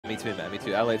Me too, man. Me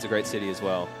too. Adelaide's a great city as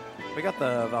well. We got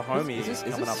the homie is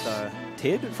coming up though.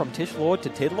 Tid? From Tish Lord to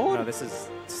Tid Lord? No, this is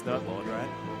Snurt Lord, right?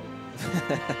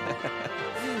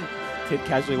 Tid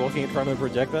casually walking in front of a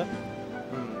projector.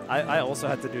 I also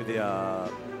had to do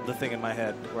the thing in my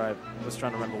head where I was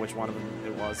trying to remember which one of them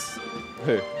it was.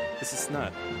 Who? This is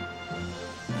Snurt.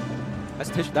 That's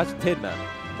Tish. That's Tid, man.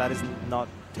 That is not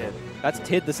Tid. That's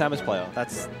Tid, the Samus player.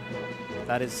 That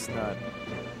is Snurt.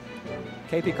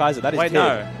 KP Kaiza. That is Wait, Tid.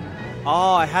 no.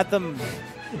 Oh, I had them.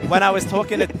 When I was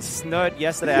talking to Snurt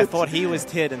yesterday, I thought he was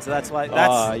Tid, and so that's why.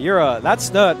 That's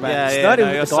Snurt, man. Yeah, Snurt no,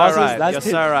 with you're the glasses. so right. That's You're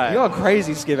Tid. so right. You're a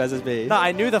crazy skip SSB. No,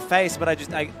 I knew the face, but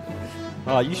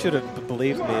Oh, you should have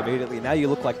believed me immediately. Now you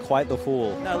look like quite the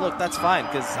fool. No, look, that's fine,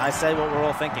 because I say what we're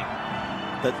all thinking.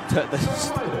 The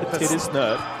Tid is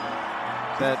Snurt.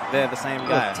 That they're the same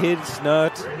guy. Tid,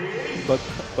 Snurt, but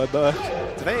I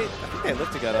think they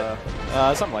live together.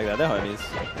 something like that. They're homies.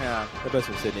 Yeah. They're both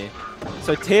from Sydney.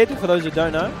 So Tid, for those who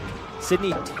don't know,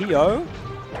 Sydney TO,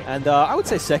 and I would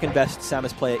say second best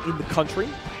Samus player in the country,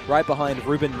 right behind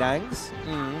Ruben Nangs.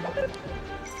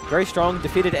 Very strong,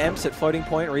 defeated Emps at floating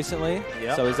point recently.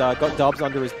 Yep. So he's got dubs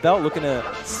under his belt, looking to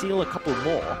seal a couple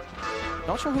more.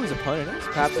 Not sure who his opponent is.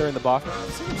 Perhaps they're in the bathroom.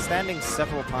 I've seen him standing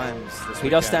several times this weekend. He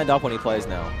does stand up when he plays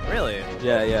now. Really?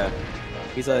 Yeah.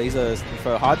 He's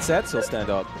for hard sets, he'll stand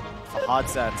up. For hard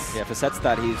sets? Yeah, for sets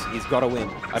that he's got to win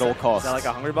at all costs. Is that like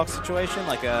a Hungry Box situation?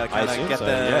 Like a I kind of assume get so.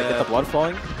 the get the blood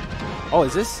flowing. Oh,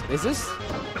 is this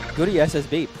Goodie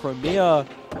SSB, premier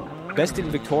best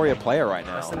in Victoria player right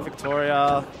now? Best in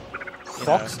Victoria.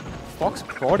 Fox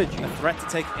Prodigy. A threat to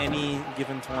take any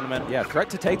given tournament. Yeah, threat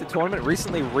to take the tournament.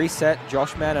 Recently reset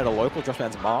Joshman at a local.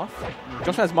 Joshman's Marth.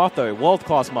 Joshman's Marth, though,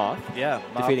 world-class Marth. Yeah.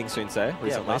 Defeating Sunsei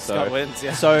recently. Yeah, Scott wins,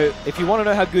 yeah. So if you want to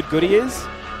know how good Goodie is,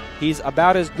 he's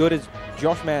about as good as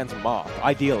Joshman's Marth,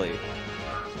 ideally.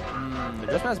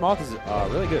 Joshman's Marth is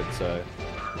really good, so...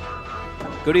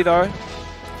 Goodie, though. I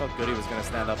thought Goodie was going to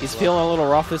stand up. He's feeling a little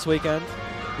rough this weekend.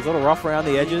 He's a little rough around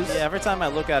the edges. Yeah, every time I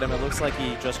look at him, it looks like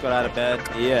he just got out of bed.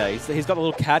 Yeah, he's got the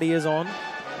little cat ears on.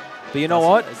 But you know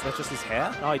what? Is that just his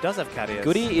hair? No, he does have cat ears.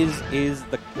 Goodie he's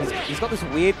got this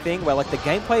weird thing where like the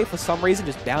gameplay for some reason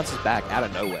just bounces back out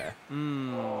of nowhere.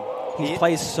 He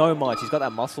plays so much. He's got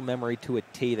that muscle memory to a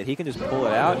T that he can just pull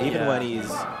it out even when he's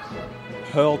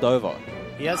hurled over.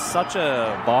 He has such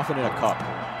a... Barfing in a cup.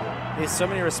 He has so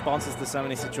many responses to so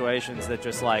many situations that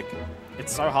just like...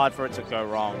 It's so hard for it to go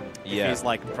wrong. Yeah. He's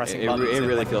like pressing buttons it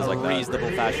really in feels like a that. reasonable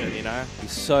fashion, you know?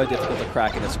 He's so difficult to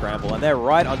crack in a scramble, and they're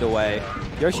right underway.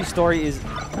 Yoshi's story is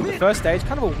the first stage,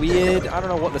 kind of a weird, I don't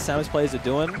know what the Samus players are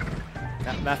doing.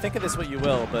 Now think of this what you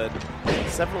will, but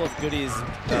several of Goodie's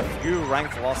few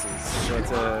ranked losses to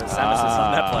Samus'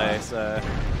 on that play, so...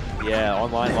 Yeah,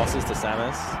 online losses to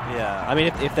Samus. Yeah. I mean,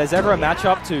 if there's ever a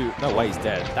matchup to... No way, he's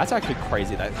dead. That's actually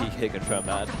crazy that he confirmed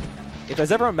that. If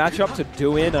there's ever a matchup to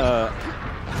do in a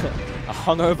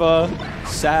hungover,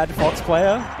 sad Fox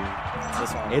player,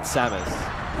 it's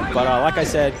Samus. But like I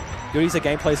said, Goodie's a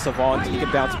gameplay savant. He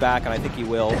can bounce back, and I think he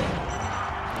will.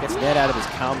 Gets net out of his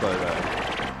combo,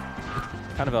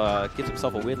 though. Kind of gives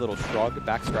himself a weird little shrug,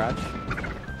 back scratch.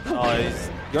 Oh, he's...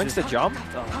 Yoinks to jump.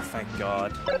 Oh, thank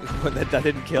God. that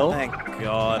didn't kill? Thank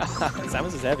God.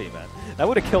 Samus is heavy, man. That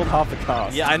would have killed half the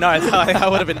cast. Yeah, I know. I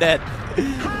would have been dead.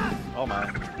 Oh, my.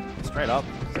 Straight up.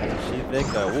 Sheer Vic,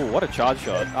 though. Ooh, what a charge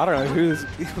shot. I don't know who's...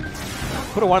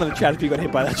 Put a one in the chat if you got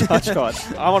hit by that charge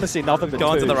shot. I want to see nothing but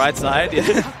Going to the right side.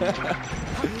 Yeah.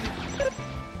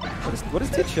 What does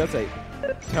Tid shirt say?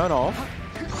 Turn off.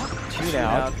 Tune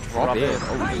out. Drop in.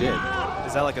 Oh, shit.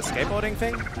 Is that like a skateboarding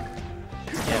thing?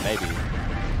 Yeah, maybe.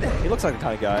 He looks like the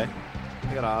kind of guy.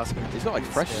 I gotta ask him. He's got like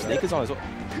fresh sneakers on as well.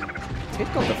 Tid's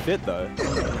got the fit, though.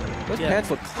 Those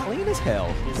pants look clean as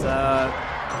hell.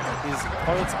 His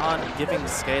clothes aren't giving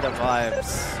skater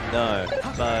vibes. No.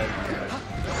 But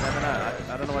you never know.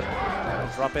 I don't know what.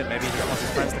 Drop in. Maybe he just wants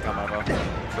his friends to come over.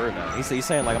 True, man. He's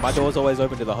saying like my door's always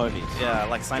open to the homies. Yeah,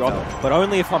 like Seinfeld. But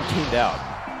only if I'm tuned out.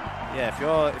 Yeah,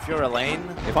 if you're Elaine.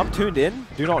 If I'm tuned in,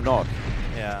 do not knock.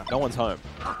 Yeah. No one's home.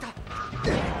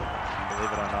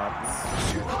 Believe it or not.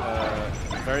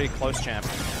 It's very close champ.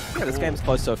 Yeah, this game's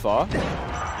close so far.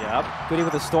 Yep. Goodie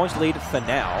with a staunch lead for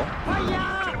now.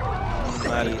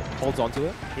 He holds on to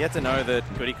it. He had to know that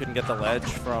Goodie couldn't get the ledge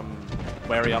from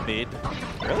where he up-beat.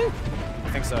 Really? I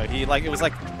think so. It was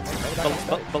like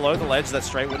below the ledge that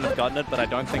straight wouldn't have gotten it, but I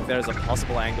don't think there's a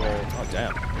possible angle. Oh,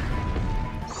 damn.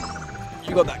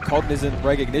 You got that cognizant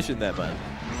recognition there, man.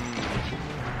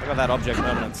 I got that object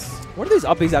permanence. What are these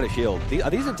upbeats out of shield? Are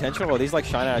these intentional, or are these like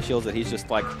shine out of shields that he's just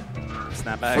like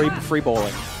snapback free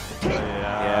balling?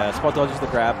 Yeah, spot dodges the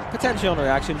grab. Potential on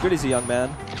reaction. Good as a young man.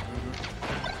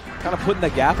 Kind of putting the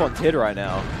gap on Tid right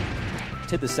now.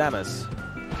 Tid the Samus.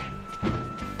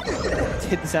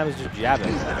 Tid the Samus just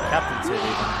jabbing. Captain Tid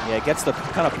even. Yeah, gets the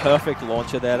kind of perfect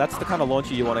launcher there. That's the kind of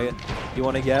launcher you want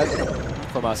to get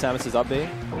from Samus's up B.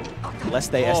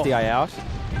 Lest they SDI out.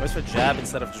 Goes for jab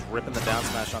instead of just ripping the down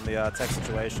smash on the tech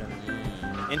situation.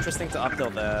 Interesting to up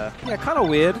tilt there. Yeah, kind of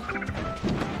weird.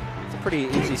 It's a pretty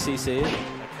easy CC.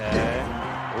 Okay.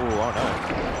 Oh no.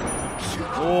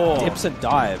 Oh. Dips and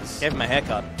dives. Gave him a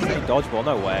haircut. Dodgeball,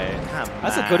 no way. Come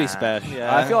That's a on. Goodie special.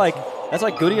 Yeah. I feel like that's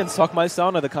like Goodie and Sock My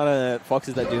Son are the kind of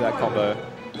foxes that do that combo.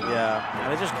 Yeah,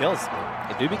 and it just kills.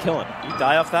 They do be killing. You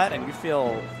die off that and you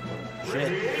feel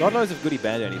shit. God knows if Goodie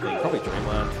banned anything. Probably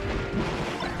Dreamland.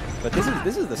 But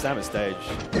this is the Samus stage.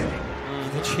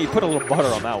 He put a little butter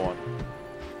on that one.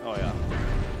 Oh yeah.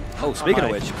 Oh, speaking of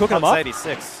which, cooking him up.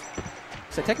 86.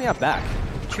 So take me out back.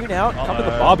 Tune out, come to the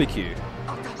barbecue.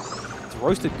 It's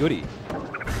roasted Goodie.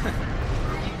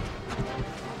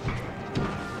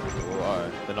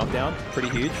 Whoa, the knockdown, pretty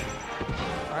huge.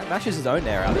 All right, mashes his own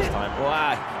air out this time.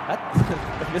 Wow,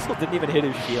 that the missile didn't even hit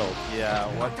his shield. Yeah,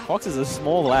 what? Fox is a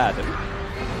small lad.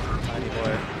 Tiny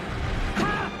boy.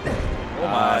 Oh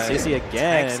my. CC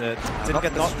again. Didn't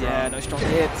get the strong. Yeah, no strong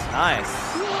hit.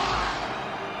 Nice.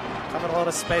 Covered a lot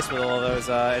of space with all of those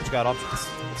edge guard options.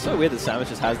 It's so weird that Samus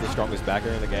just has the strongest backer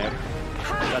in the game. Is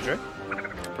that true?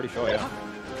 Pretty sure, yeah.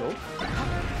 Cool.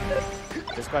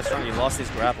 This quite strong. He lost his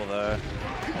grapple though.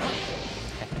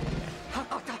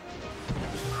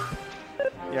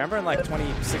 Yeah, remember in like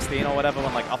 2016 or whatever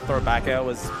when like up throw back air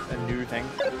was a new thing?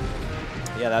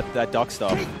 Yeah, that duck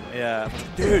stuff. Yeah.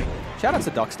 Dude. Shout out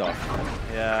to duck stuff.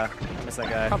 Yeah. I miss that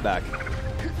guy. Come back.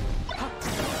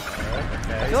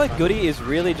 Okay, I feel like Goodie is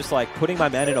really just like putting my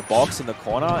man in a box in the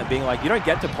corner and being like, you don't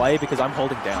get to play because I'm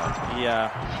holding down.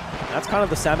 Yeah. And that's kind of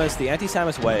the Samus, the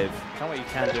anti-Samus wave. Kind of what you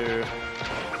can do.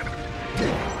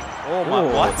 Oh my,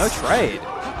 what? No trade.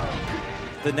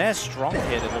 The Nair strong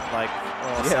hit, it looked like.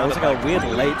 Oh, Yeah, it was like a weird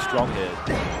late strong hit.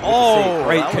 Oh,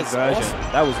 great that was conversion. awesome.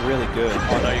 That was really good.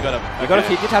 Oh no, you gotta. You gotta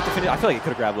have to finish. I feel like you could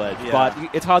have grabbed ledge, Yeah. but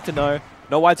it's hard to know.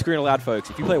 No widescreen allowed, folks.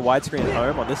 If you play widescreen at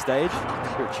home on this stage,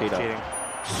 you're a cheater. Cheating.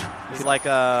 He's like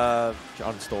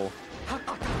Uninstall.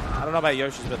 I don't know about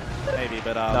Yoshi's, but maybe.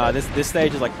 But No, this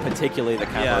stage is like particularly the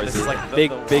camera. Yeah, this is like the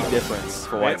big one. difference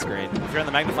for widescreen. If you're in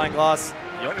the magnifying glass,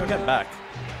 you're getting back.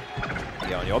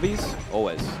 Yeah, on Yobbies,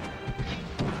 always.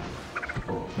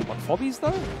 On Fobbies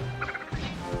though,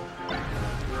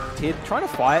 Tid trying to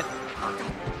fight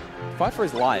for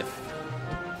his life.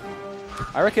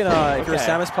 I reckon if you're a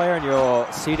Samus player and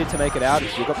you're seeded to make it out,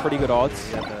 you've got pretty good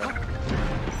odds.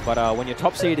 But when your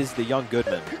top seed is the young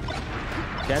Goodman,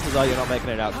 chances are you're not making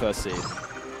it out first seed.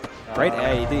 Great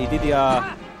A. He did the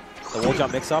wall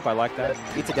jump mix-up. I like that.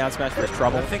 Hits a down smash for his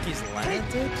trouble. I think he's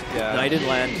landed. Yeah. No, he didn't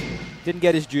land. Didn't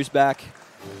get his juice back.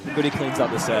 Goodie cleans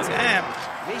up the set. Damn.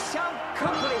 Mission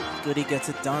complete. Goodie gets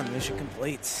it done. Mission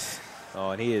complete.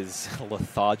 Oh, and he is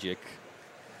lethargic.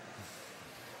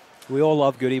 We all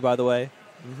love Goodie, by the way.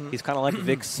 He's kind of like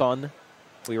Vic's son.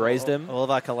 We raised him. All of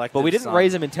our collective. But we didn't son.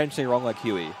 raise him intentionally wrong like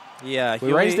Huey. Yeah,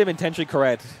 We raised him intentionally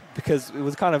correct because it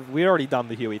was kind of, we'd already done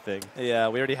the Huey thing. Yeah,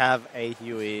 we already have a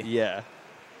Huey. Yeah.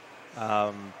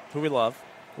 Who we love.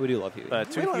 We do love Huey.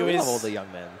 But two we Hueys. love all the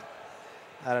young men.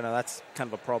 I don't know. That's kind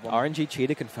of a problem. RNG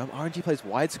cheater confirmed. RNG plays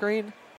widescreen?